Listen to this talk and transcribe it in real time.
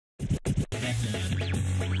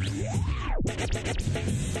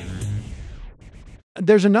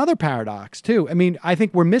There's another paradox, too. I mean, I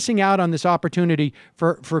think we're missing out on this opportunity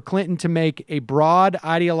for Clinton to make a broad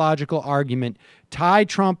ideological argument, tie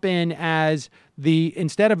Trump in as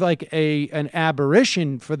instead of like an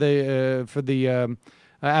aberration for the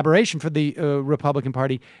Republican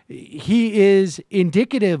Party, he is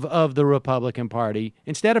indicative of the Republican Party.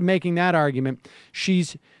 Instead of making that argument,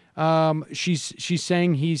 she's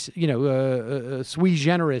saying he's, sui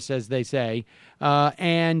generis, as they say,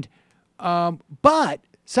 but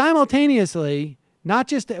simultaneously, not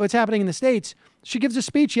just what's happening in the States, she gives a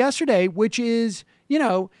speech yesterday, which is,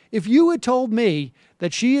 if you had told me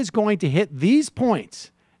that she is going to hit these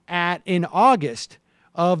points in August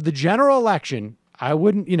of the general election, I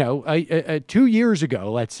wouldn't, 2 years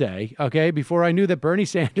ago, let's say, okay, before I knew that Bernie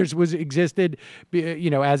Sanders existed,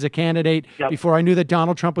 as a candidate, before I knew that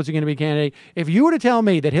Donald Trump was going to be a candidate. If you were to tell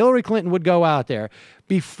me that Hillary Clinton would go out there,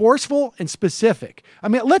 be forceful and specific. I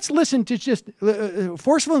mean, let's listen to just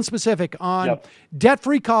forceful and specific on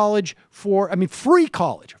debt-free college free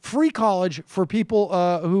college for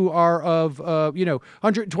people who are of,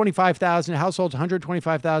 $125,000 households,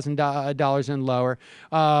 $125,000 and lower.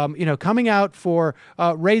 Coming out for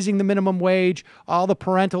raising the minimum wage, all the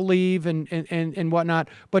parental leave and whatnot,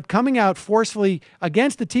 but coming out forcefully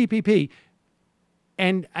against the TPP.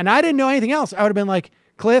 And I didn't know anything else. I would have been like,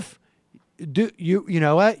 Cliff, you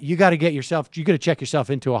know what? You got to check yourself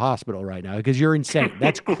into a hospital right now because you're insane.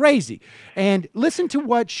 That's crazy. And listen to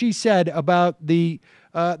what she said about the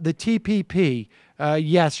TPP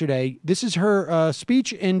yesterday. This is her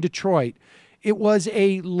speech in Detroit. It was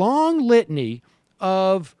a long litany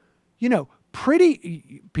of,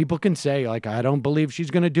 people can say, like, I don't believe she's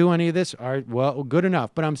going to do any of this. All right, well, good enough.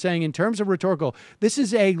 But I'm saying in terms of rhetorical, this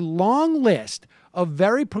is a long list of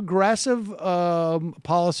very progressive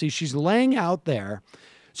policies she's laying out there.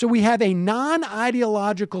 So we have a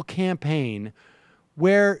non-ideological campaign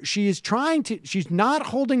where she's not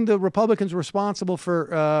holding the Republicans responsible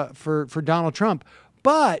for Donald Trump,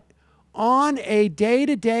 but on a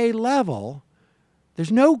day-to-day level,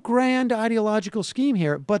 there's no grand ideological scheme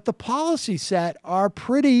here, but the policy set are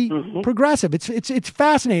pretty progressive. It's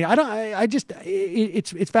fascinating.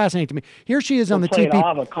 It's fascinating to me. Here she is on the TPP.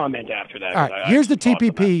 I'll have a comment after that. All right, here's the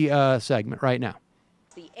TPP segment right now.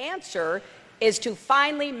 The answer is to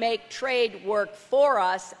finally make trade work for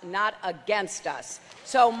us, not against us.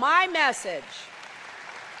 So my message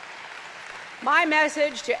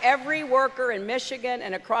to every worker in Michigan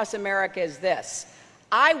and across America is this: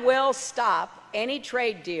 I will stop any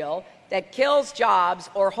trade deal that kills jobs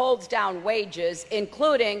or holds down wages,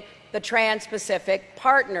 including the Trans-Pacific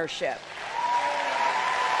Partnership.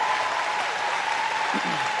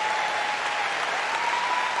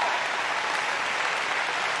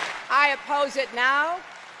 I oppose it now,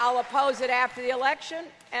 I'll oppose it after the election,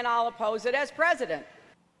 and I'll oppose it as president.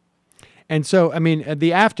 And so, I mean,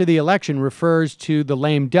 the after the election refers to the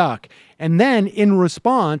lame duck. And then in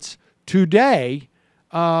response, today,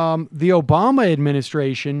 the Obama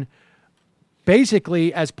administration,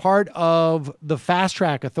 basically as part of the Fast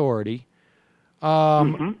Track Authority,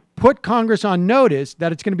 put Congress on notice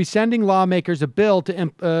that it's going to be sending lawmakers a bill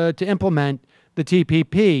to implement the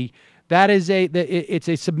TPP. That is it's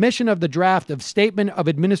a submission of the draft of Statement of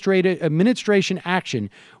Administration Action,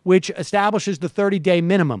 which establishes the 30-day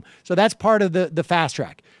minimum. So that's part of the fast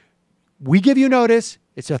track. We give you notice.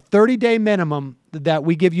 It's a 30-day minimum that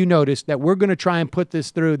we give you notice that we're going to try and put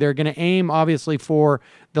this through. They're going to aim, obviously, for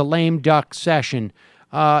the lame duck session.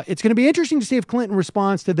 It's going to be interesting to see if Clinton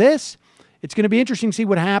responds to this. It's going to be interesting to see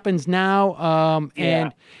what happens now.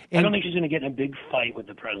 And I don't think she's going to get in a big fight with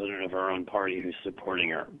the president of her own party who's supporting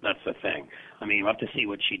her. That's the thing. I mean, we'll have to see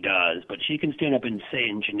what she does. But she can stand up and say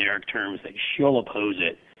in generic terms that she'll oppose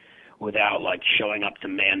it without, like, showing up to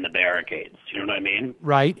man the barricades. You know what I mean?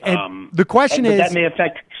 Right. And the question is... that may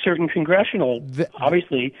affect certain congressional,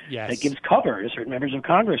 obviously, that gives cover to certain members of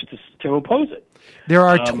Congress to oppose it. There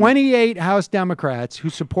are 28 House Democrats who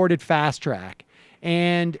supported Fast Track.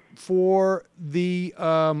 And for the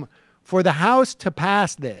House to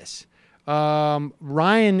pass this,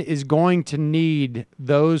 Ryan is going to need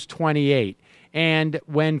those 28. And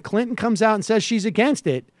when Clinton comes out and says she's against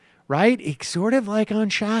it, right, it sort of like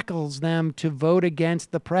unshackles them to vote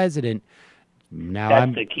against the president. Now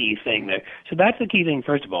that's the key thing there. So that's the key thing,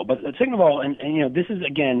 first of all. But second of all, and this is,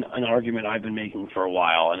 again, an argument I've been making for a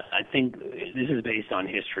while, and I think this is based on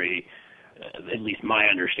history, at least my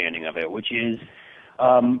understanding of it, which is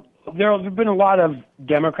there have been a lot of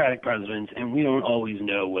Democratic presidents, and we don't always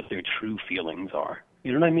know what their true feelings are.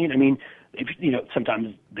 You know what I mean? I mean,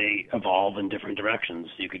 sometimes they evolve in different directions.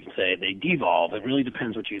 You could say they devolve. It really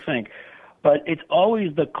depends what you think. but it's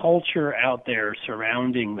always the culture out there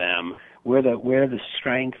surrounding them where the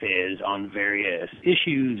strength is on various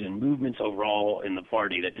issues and movements overall in the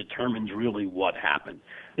party that determines really what happened.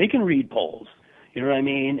 They can read polls, you know what I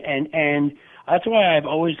mean? And that's why I've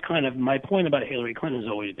always my point about Hillary Clinton has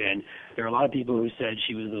always been, there are a lot of people who said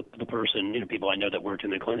she was the person, people I know that worked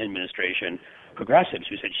in the Clinton administration, progressives,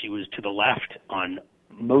 who said she was to the left on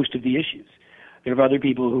most of the issues. There are other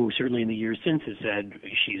people who certainly in the years since have said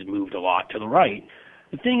she's moved a lot to the right.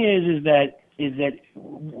 The thing is that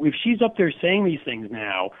if she's up there saying these things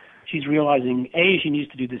now, she's realizing, A, she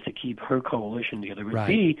needs to do this to keep her coalition together, but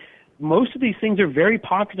B, most of these things are very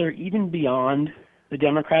popular even beyond the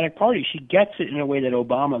Democratic Party. She gets it in a way that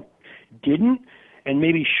Obama didn't and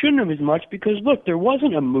maybe shouldn't have as much because, look, there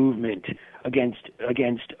wasn't a movement against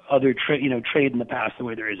other trade in the past the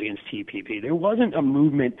way there is against TPP. There wasn't a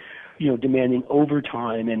movement, demanding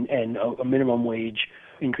overtime and a minimum wage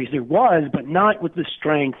increase. There was, but not with the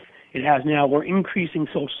strength it has now, or increasing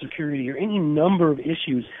Social Security, or any number of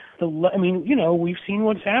issues. We've seen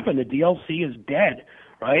what's happened. The DLC is dead,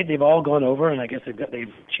 right? They've all gone over, and I guess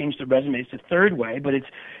they've changed their resumes to Third Way, but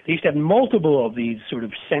they used to have multiple of these sort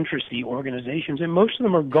of centrist-y organizations, and most of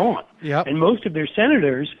them are gone. Yep. And most of their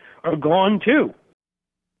senators are gone, too.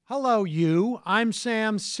 Hello, you. I'm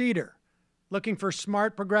Sam Seder. Looking for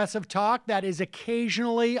smart progressive talk that is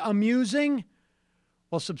occasionally amusing?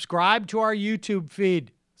 Well, subscribe to our YouTube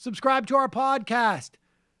feed. Subscribe to our podcast.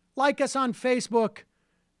 Like us on Facebook.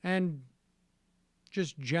 And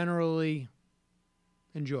just generally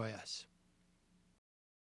enjoy us.